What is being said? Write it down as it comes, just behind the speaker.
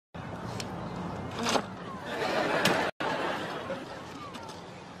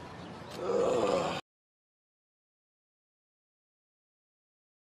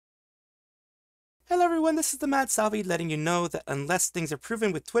everyone, this is the Mad Salvi letting you know that unless things are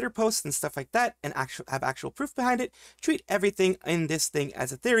proven with Twitter posts and stuff like that and have actual proof behind it, treat everything in this thing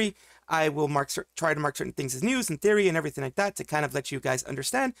as a theory. I will try to mark certain things as news and theory and everything like that to kind of let you guys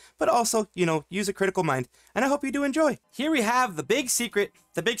understand, but also, you know, use a critical mind. And I hope you do enjoy. Here we have the big secret.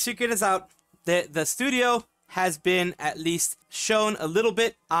 The big secret is out. The studio has been at least shown a little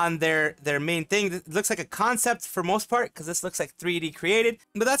bit on their main thing. It looks like a concept for most part because this looks like 3D created,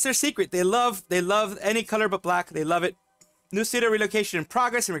 but that's their secret. They love any color but black. They love it. New studio relocation in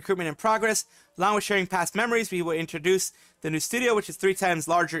progress and recruitment in progress. Along with sharing past memories, we will introduce the new studio, which is 3 times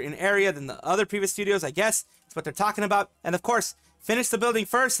larger in area than the other previous studios, I guess. That's what they're talking about. And of course, finish the building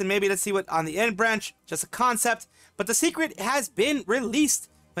first and maybe let's see what on the end branch, just a concept. But the secret has been released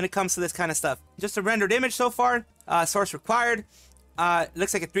when it comes to this kind of stuff. Just a rendered image so far, source required.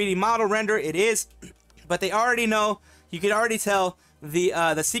 Looks like a 3D model render, it is. But they already know, you can already tell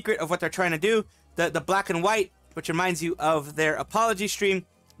the secret of what they're trying to do. The black and white, which reminds you of their apology stream,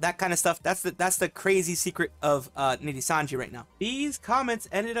 that kind of stuff. That's the crazy secret of Nijisanji right now. These comments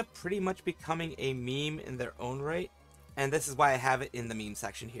ended up pretty much becoming a meme in their own right, and this is why I have it in the meme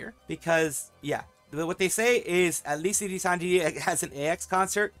section here. Because yeah, what they say is at least Nijisanji has an AX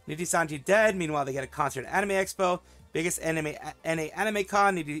concert. Nijisanji dead. Meanwhile, they get a concert at Anime Expo. Biggest NA Anime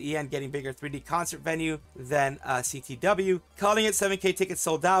Con. Niji EN getting bigger 3D concert venue than CTW. Calling it 7K tickets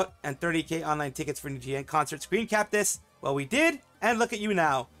sold out and 30K online tickets for Niji EN concert. Screen cap this. Well, we did. And look at you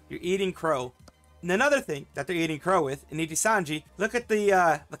now. You're eating crow. And another thing that they're eating crow with in Nijisanji. Look at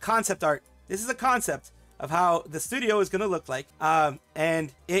the concept art. This is a concept of how the studio is going to look like.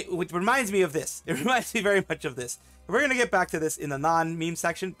 And it reminds me of this. It reminds me very much of this. We're going to get back to this in the non-meme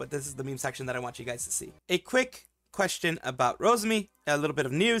section, but this is the meme section that I want you guys to see. A quick question about Rosemi, a little bit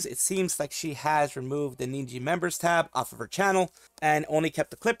of news. It seems like she has removed the Niji members tab off of her channel and only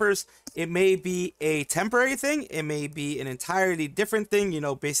kept the clippers. It may be a temporary thing. It may be an entirely different thing, you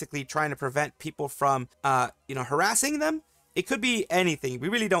know, basically trying to prevent people from, you know, harassing them. It could be anything. We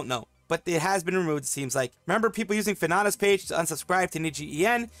really don't know. But it has been removed, it seems like. Remember people using Finana's page to unsubscribe to Niji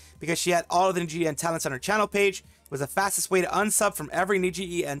EN because she had all of the Niji EN talents on her channel page. It was the fastest way to unsub from every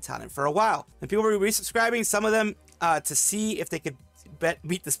Niji EN talent for a while. And people were resubscribing, some of them to see if they could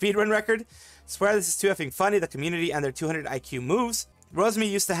beat the speedrun record. Swear this is too effing funny, the community and their 200 IQ moves.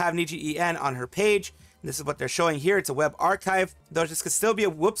 Rosemi used to have Niji EN on her page. This is what they're showing here. It's a web archive. Though this could still be a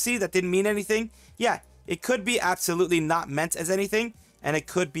whoopsie that didn't mean anything. Yeah, it could be absolutely not meant as anything. And it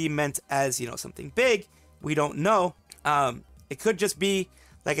could be meant as, you know, something big. We don't know. It could just be,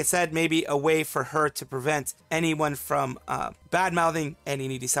 like I said, maybe a way for her to prevent anyone from bad-mouthing any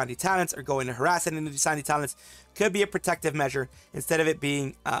Nijisanji talents or going to harass any Nijisanji talents. Could be a protective measure instead of it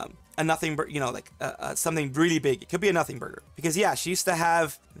being a nothing, you know, like something really big. It could be a nothing burger. Because, yeah, she used to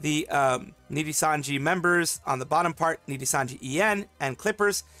have the Nijisanji members on the bottom part, Nijisanji EN and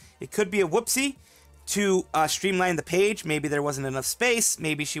clippers. It could be a whoopsie to streamline the page. Maybe there wasn't enough space.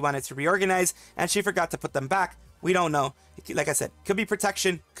 Maybe she wanted to reorganize and she forgot to put them back. We don't know. Like I said, could be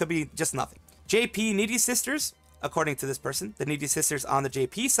protection, could be just nothing. JP Niji sisters, according to this person, the Niji sisters on the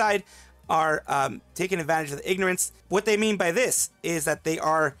JP side are taking advantage of the ignorance. What they mean by this is that they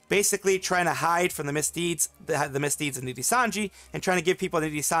are basically trying to hide from the misdeeds, the misdeeds of Nijisanji, and trying to give people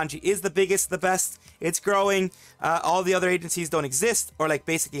that Nijisanji is the biggest, the best, it's growing, all the other agencies don't exist, or like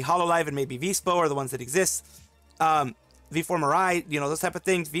basically Hololive and maybe Vispo are the ones that exist. V4 Mirai, you know, those type of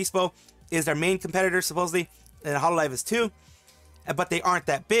things. Vispo is their main competitor supposedly, and Hololive is too, but they aren't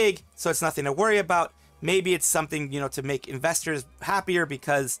that big, so it's nothing to worry about. Maybe it's something, you know, to make investors happier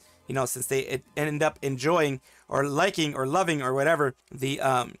because, you know, since they end up enjoying or liking or loving or whatever the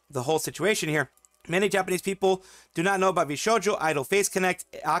whole situation here. Many Japanese people do not know about Vshoujo, Idol Face Connect,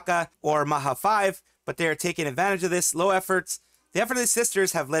 Aka, or Maha 5, but they are taking advantage of this. Low efforts. The effort of the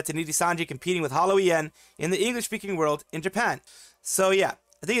sisters have led to Nijisanji competing with Holo EN in the English-speaking world in Japan. So yeah,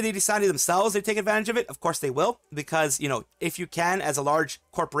 I think Nijisanji themselves, they take advantage of it. Of course they will, because, you know, if you can, as a large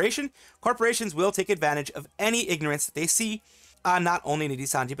corporation, corporations will take advantage of any ignorance that they see, not only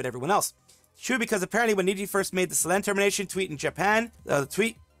Nijisanji, but everyone else. True, because apparently when Niji first made the Selen termination tweet in Japan, the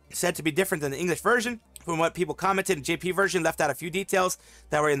tweet said to be different than the English version. From what people commented, the JP version left out a few details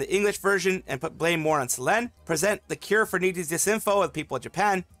that were in the English version and put blame more on Selen. Present the cure for Niji's disinfo with people in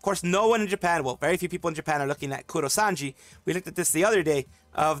Japan. Of course, no one in Japan, well, very few people in Japan are looking at Kurosanji. We looked at this the other day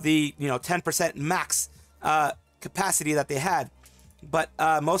of the, you know, 10% max capacity that they had. But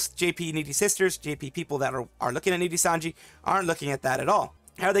most JP Niji sisters, JP people that are looking at Nijisanji aren't looking at that at all.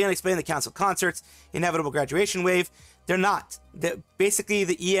 How are they going to explain the cancelled concerts, inevitable graduation wave? They're not. Basically,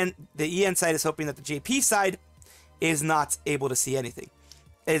 the EN side is hoping that the JP side is not able to see anything.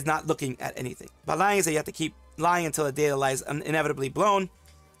 is not looking at anything. But lying is that you have to keep lying until the day the lie is inevitably blown.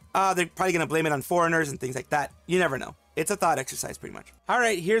 They're probably going to blame it on foreigners and things like that. You never know. It's a thought exercise, pretty much. All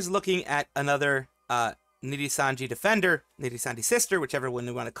right, here's looking at another Nijisanji defender, Nijisanji sister, whichever one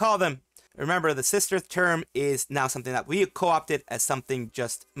you want to call them. Remember, the sister term is now something that we co-opted as something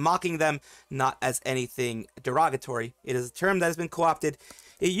just mocking them, not as anything derogatory. It is a term that has been co-opted.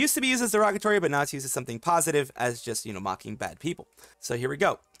 It used to be used as derogatory, but now it's used as something positive, as just, you know, mocking bad people. So here we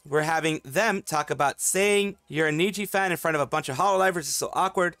go. We're having them talk about saying you're a Niji fan in front of a bunch of Hololivers is so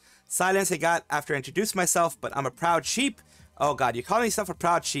awkward. Silence I got after I introduced myself, but I'm a proud sheep. Oh god, you're calling yourself a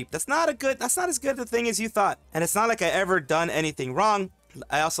proud sheep. That's not as good a thing as you thought. And it's not like I ever done anything wrong.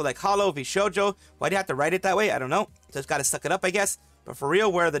 I also like Holo v Shoujo. Why do you have to write it that way? I don't know. Just gotta suck it up, I guess. But for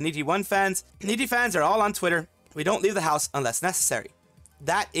real, we're the Niji 1 fans. Niji fans are all on Twitter. We don't leave the house unless necessary.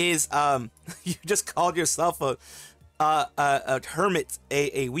 That is, you just called yourself a hermit,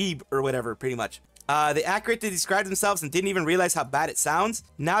 a weeb, or whatever, pretty much. They accurately described themselves and didn't even realize how bad it sounds.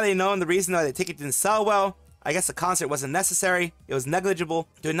 Now they know, and the reason why the ticket didn't sell well. I guess the concert wasn't necessary. It was negligible.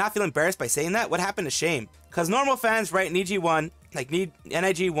 Do you not feel embarrassed by saying that? What happened to shame? Because normal fans write Niji 1, like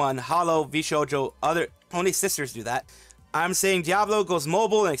Niji 1, Holo, V-Shoujo, only sisters do that. I'm saying Diablo goes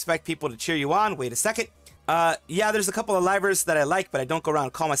mobile and expect people to cheer you on. Wait a second. Yeah, there's a couple of livers that I like, but I don't go around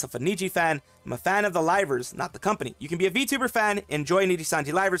and call myself a Niji fan. I'm a fan of the livers, not the company. You can be a VTuber fan, enjoy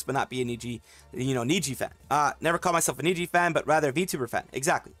Nijisanji livers, but not be a Niji, Niji fan. Never call myself a Niji fan, but rather a VTuber fan.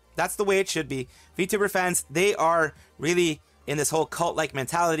 Exactly. That's the way it should be. VTuber fans, they are really in this whole cult-like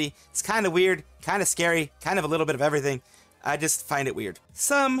mentality. It's kind of weird, kind of scary, kind of a little bit of everything. I just find it weird.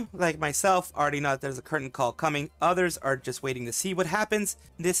 Some, like myself, already know that there's a curtain call coming. Others are just waiting to see what happens.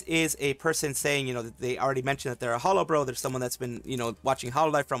 This is a person saying, you know, that they already mentioned that they're a Holo bro. There's someone that's been, you know, watching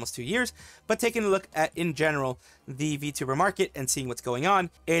Hololive for almost 2 years, but taking a look at, in general, the VTuber market and seeing what's going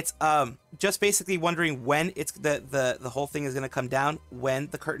on. It's just basically wondering when it's the whole thing is going to come down, when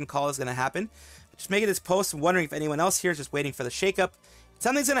the curtain call is going to happen. Just making this post and wondering if anyone else here is just waiting for the shakeup.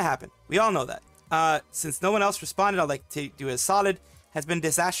 Something's going to happen. We all know that. Since no one else responded, I'd like to do a solid. Has been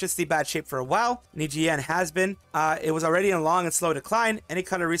disastrously bad shape for a while. Nijisanji EN has been. It was already in a long and slow decline.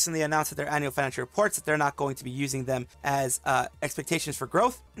 Anycutter recently announced at their annual financial reports that they're not going to be using them as expectations for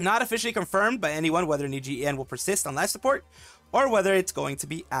growth. Not officially confirmed by anyone whether Nijisanji EN will persist on life support or whether it's going to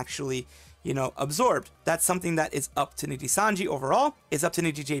be actually, you know, absorbed. That's something that is up to Nijisanji overall, is up to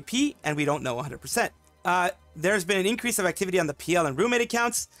Niji JP, and we don't know 100%. There's been an increase of activity on the PL and roommate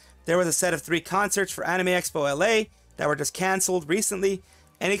accounts. There was a set of 3 concerts for Anime Expo LA that were just cancelled recently.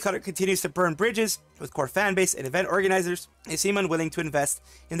 Anycutter continues to burn bridges with core fanbase and event organizers. They seem unwilling to invest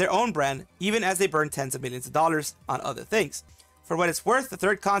in their own brand, even as they burn tens of millions of dollars on other things. For what it's worth, the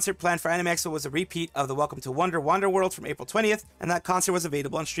 3rd concert planned for Anime Expo was a repeat of the Welcome to Wonder World from April 20th, and that concert was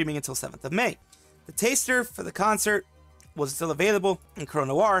available on streaming until 7th of May. The taster for the concert was still available in Crow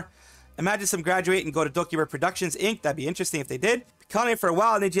Noir. Imagine some graduate and go to Docuber Productions Inc. That'd be interesting if they did. Calling it for a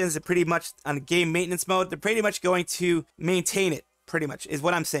while, Niji is pretty much on game maintenance mode. They're pretty much going to maintain it, pretty much, is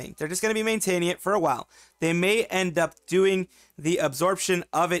what I'm saying. They're just going to be maintaining it for a while. They may end up doing the absorption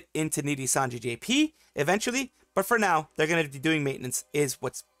of it into Nijisanji JP eventually, but for now, they're going to be doing maintenance is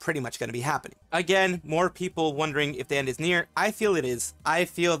what's pretty much going to be happening. Again, more people wondering if the end is near. I feel it is. I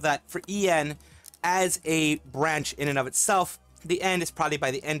feel that for EN, as a branch in and of itself, the end is probably by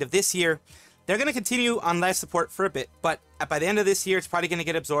the end of this year. They're going to continue on live support for a bit, but by the end of this year, it's probably going to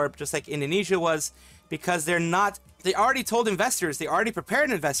get absorbed, just like Indonesia was, because they already told investors, they already prepared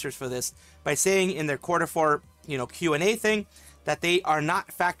investors for this by saying in their Q4, Q&A thing, that they are not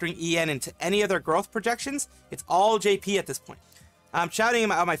factoring EN into any of their growth projections. It's all JP at this point. I'm shouting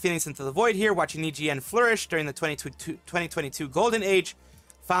out my feelings into the void here, watching Niji EN flourish during the 2022 golden age.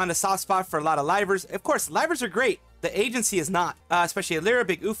 Found a soft spot for a lot of livers. Of course, livers are great. The agency is not, especially a Lyra,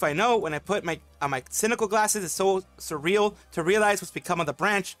 big oof, I know. When I put on my cynical glasses, it's so surreal to realize what's become of the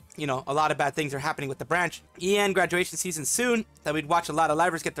branch. A lot of bad things are happening with the branch. EN graduation season soon, that we'd watch a lot of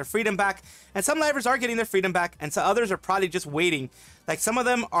livers get their freedom back. And some livers are getting their freedom back, and some others are probably just waiting. Like, some of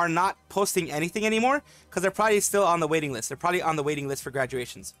them are not posting anything anymore, because they're probably still on the waiting list. They're probably on the waiting list for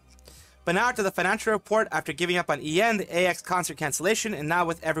graduations. But now to the financial report, after giving up on EN, the AX concert cancellation, and now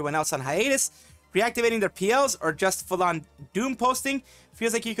with everyone else on hiatus, reactivating their PLs or just full-on doom posting,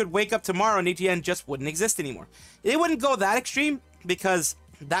 feels like you could wake up tomorrow and Niji EN just wouldn't exist anymore. They wouldn't go that extreme because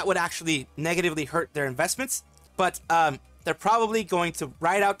that would actually negatively hurt their investments, but they're probably going to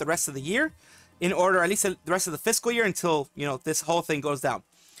ride out the rest of the year in order, at least the rest of the fiscal year, until, this whole thing goes down.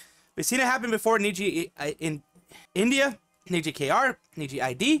 We've seen it happen before. Niji in India, Niji KR, Niji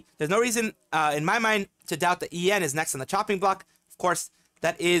ID. There's no reason, in my mind, to doubt that EN is next on the chopping block. Of course,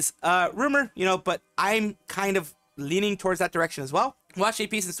 that is rumor, you know, but I'm kind of leaning towards that direction as well. Watched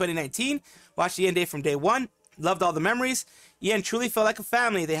JP since 2019, watched EN Day from day one, loved all the memories. EN truly felt like a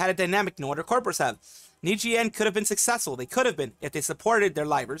family. They had a dynamic no other corporates have. Niji EN could have been successful. They could have been if they supported their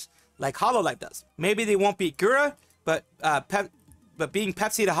livers like Hololive does. Maybe they won't beat Gura, but being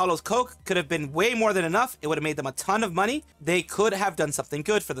Pepsi to Hollow's Coke could have been way more than enough. It would have made them a ton of money. They could have done something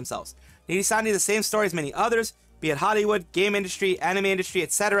good for themselves. Nijisanji, the same story as many others, be it Hollywood, game industry, anime industry,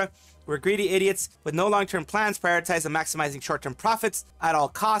 etc. We're greedy idiots with no long-term plans, prioritize on maximizing short-term profits at all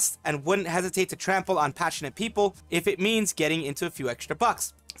costs, and wouldn't hesitate to trample on passionate people if it means getting into a few extra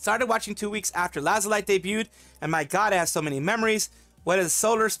bucks. Started watching 2 weeks after Lazulite debuted, and my god, I have so many memories. What is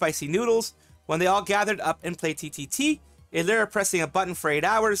Solar Spicy Noodles? When they all gathered up and played TTT, Illira pressing a button for 8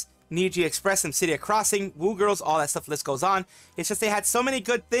 hours, Niji Express and City Crossing, Woo Girls, all that stuff, list goes on. It's just they had so many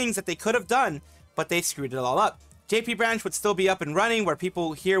good things that they could have done, but they screwed it all up. JP branch would still be up and running, where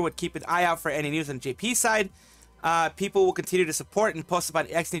people here would keep an eye out for any news on JP side. People will continue to support and post about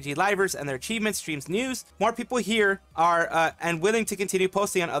XNG livers and their achievements, streams, news. More people here are and willing to continue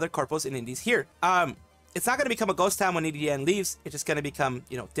posting on other corpos and indies here. It's not going to become a ghost town when Niji EN leaves. It's just going to become,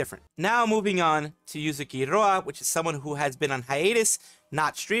 you know, different. Now moving on to Yuzuki Roa, which is someone who has been on hiatus,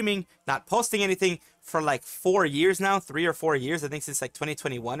 not streaming, not posting anything for like 4 years now, 3 or 4 years, I think since like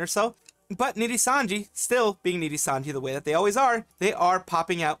 2021 or so. But Nijisanji, still being Nijisanji the way that they always are, they are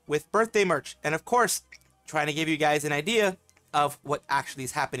popping out with birthday merch. And of course, trying to give you guys an idea of what actually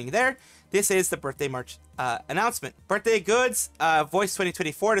is happening there. This is the birthday merch announcement. Birthday goods, Voice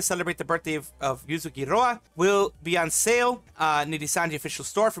 2024 to celebrate the birthday of Yuzuki Roa will be on sale. Nijisanji official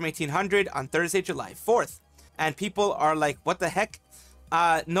store from 1800 on Thursday, July 4th. And people are like, what the heck?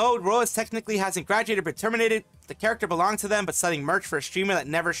 No, Roa technically hasn't graduated but terminated. The character belonged to them, but selling merch for a streamer that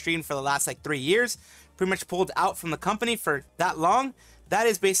never streamed for the last like 3 years, pretty much pulled out from the company for that long. That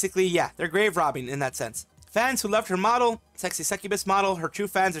is basically, yeah, they're grave robbing in that sense. Fans who loved her model, sexy succubus model, her true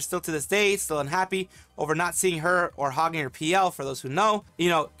fans are still to this day still unhappy over not seeing her or hogging her PL. For those who know, you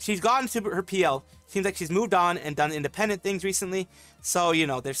know, she's gotten to her PL. Seems like she's moved on and done independent things recently. So, you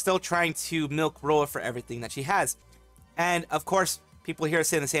know, they're still trying to milk Roa for everything that she has. And of course, people here are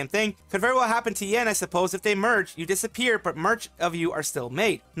saying the same thing. Could very well happen to Yen, I suppose. If they merge, you disappear, but merch of you are still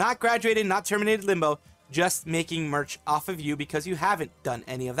made. Not graduated, not terminated limbo, just making merch off of you because you haven't done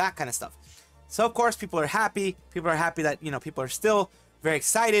any of that kind of stuff. So of course, people are happy. People are happy that, you know, people are still very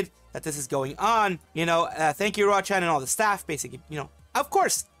excited that this is going on. You know, thank you, Raw-chan, and all the staff, basically. You know, of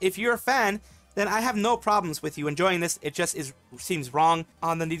course, if you're a fan, then I have no problems with you enjoying this. It just seems wrong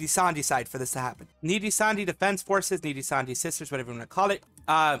on the Nijisanji side for this to happen. Nijisanji Defense Forces, Nijisanji Sisters, whatever you want to call it,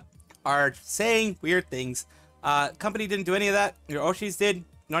 are saying weird things. Company didn't do any of that. Your Oshis did. You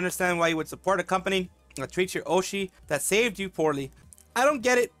don't understand why you would support a company that treats your Oshi that saved you poorly. I don't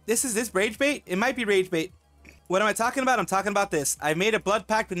get it. This rage bait? It might be rage bait. What am I talking about? I'm talking about this. I made a blood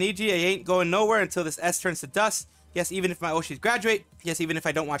pact with Niji. I ain't going nowhere until this S turns to dust. Yes, even if my Oshis graduate. Yes, even if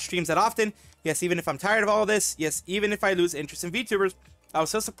I don't watch streams that often. Yes, even if I'm tired of all of this. Yes, even if I lose interest in VTubers, I will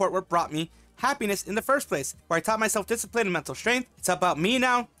still support what brought me happiness in the first place, where I taught myself discipline and mental strength. It's about me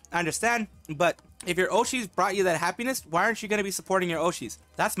now. I understand, but if your Oshis brought you that happiness, why aren't you going to be supporting your Oshis?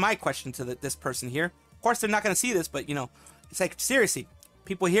 That's my question to this person here. Of course, they're not going to see this, but, you know, it's like, seriously,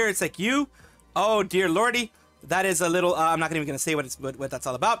 people here, it's like, you, oh, dear lordy, that is a little, I'm not even going to say what that's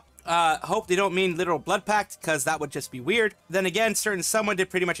all about. Hope they don't mean literal blood pact, because that would just be weird. Then again, someone did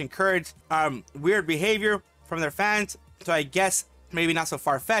pretty much encourage weird behavior from their fans, so I guess maybe not so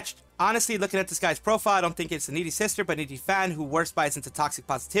far-fetched. Honestly, looking at this guy's profile, I don't think it's a Niji sister, but Niji fan who worse buys into toxic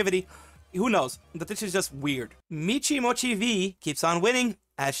positivity. Who knows? But this is just weird. Michi Mochi V keeps on winning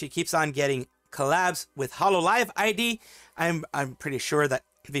as she keeps on getting collabs with Hololive ID. I'm pretty sure that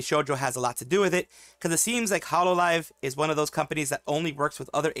VShojo has a lot to do with it, because it seems like Hololive is one of those companies that only works with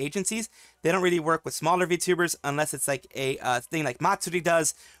other agencies. They don't really work with smaller VTubers unless it's like a thing like Matsuri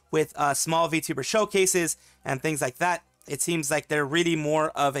does with small VTuber showcases and things like that. It seems like they're really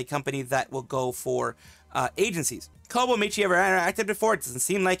more of a company that will go for agencies. Kobo, Michi ever interacted before? It doesn't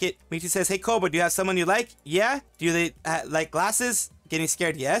seem like it. Michi says, hey Kobo, do you have someone you like? Yeah. Do they like glasses? Getting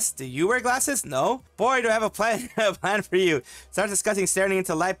scared? Yes. Do you wear glasses? No. Boy, do I have a plan for you. Starts discussing staring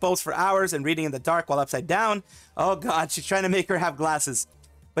into light bulbs for hours and reading in the dark while upside down. Oh god, she's trying to make her have glasses.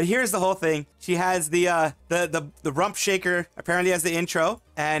 But here's the whole thing. She has the rump shaker apparently as the intro,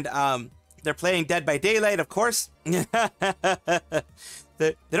 and they're playing Dead by Daylight, of course.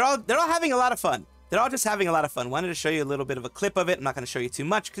 they're all having a lot of fun. They're all just having a lot of fun. Wanted to show you a little bit of a clip of it. I'm not going to show you too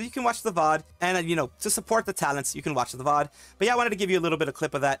much because you can watch the VOD. And, you know, to support the talents, you can watch the VOD. But yeah, I wanted to give you a little bit of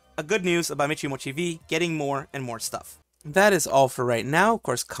clip of that. A good news about Michi Mochi V getting more and more stuff. That is all for right now. Of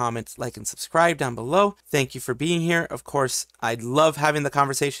course, comment, like, and subscribe down below. Thank you for being here. Of course, I love having the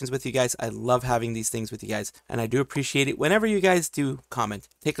conversations with you guys. I love having these things with you guys, and I do appreciate it whenever you guys do comment.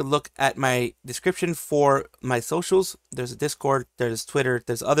 Take a look at my description for my socials. There's a Discord, there's Twitter,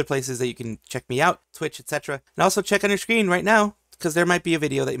 there's other places that you can check me out, Twitch, etc. And also check on your screen right now, because there might be a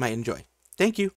video that you might enjoy. Thank you.